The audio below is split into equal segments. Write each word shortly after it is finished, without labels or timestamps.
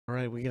All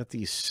right, we got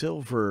the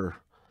silver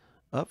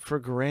up for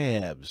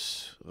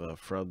grabs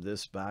from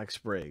this box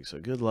break. So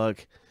good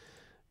luck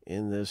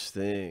in this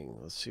thing.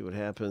 Let's see what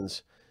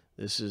happens.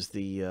 This is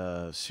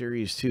the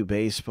Series 2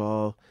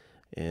 baseball.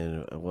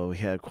 And, well, we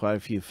had quite a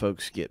few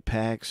folks get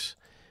packs.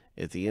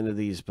 At the end of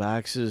these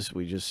boxes,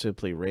 we just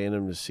simply ran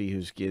them to see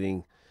who's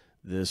getting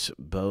this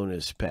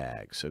bonus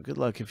pack. So good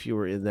luck if you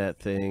were in that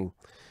thing.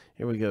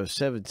 Here we go.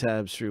 7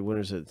 times through,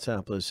 winners at the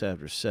top list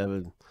after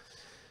 7.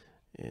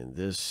 And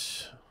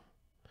this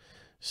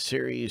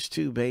Series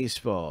 2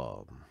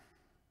 baseball.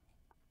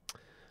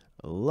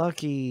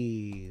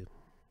 Lucky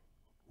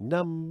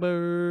number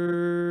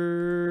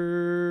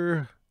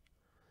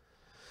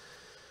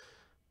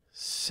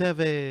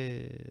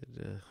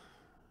 7.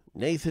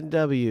 Nathan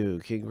W.,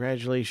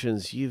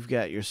 congratulations. You've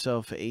got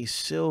yourself a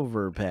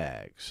silver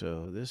pack.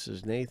 So this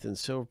is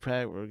Nathan's silver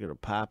pack. We're going to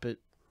pop it.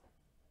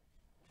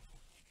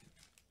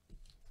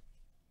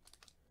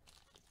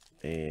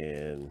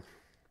 And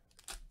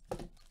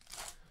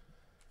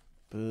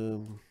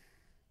boom.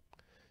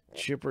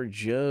 Chipper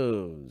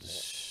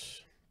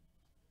Jones.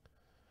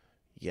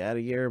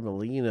 Yadier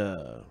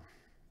Molina.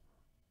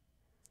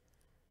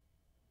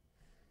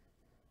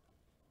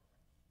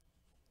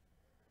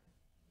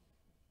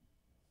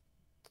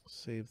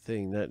 Same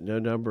thing. No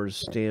numbers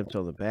stamped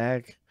on the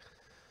back.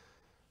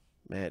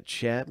 Matt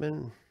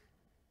Chapman.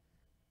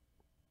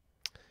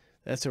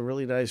 That's a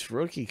really nice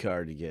rookie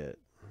card to get.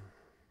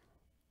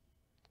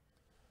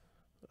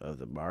 Of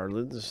the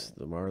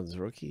Marlins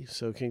rookie.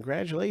 So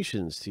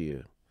congratulations to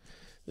you.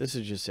 This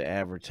is just an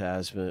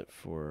advertisement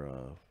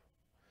for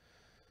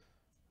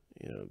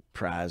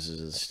prizes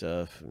and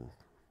stuff, and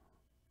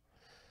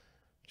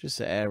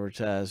just an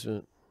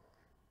advertisement.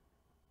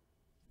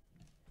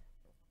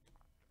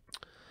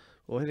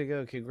 Well, here to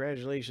go.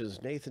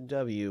 Congratulations, Nathan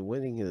W.,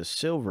 winning the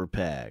silver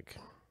pack.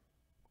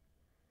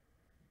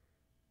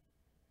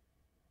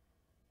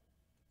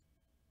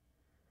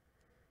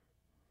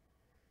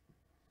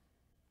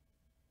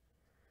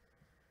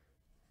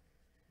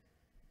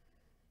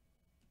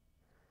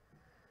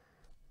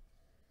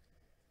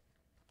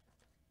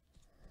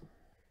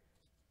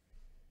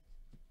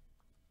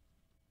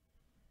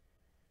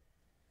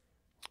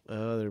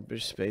 They're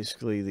just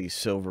basically the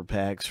silver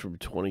packs from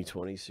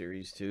 2020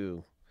 Series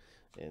 2.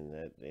 And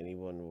that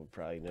anyone will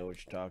probably know what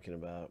you're talking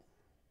about.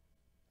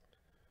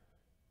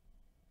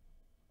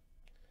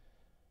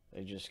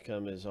 They just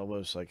come as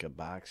almost like a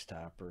box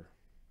topper.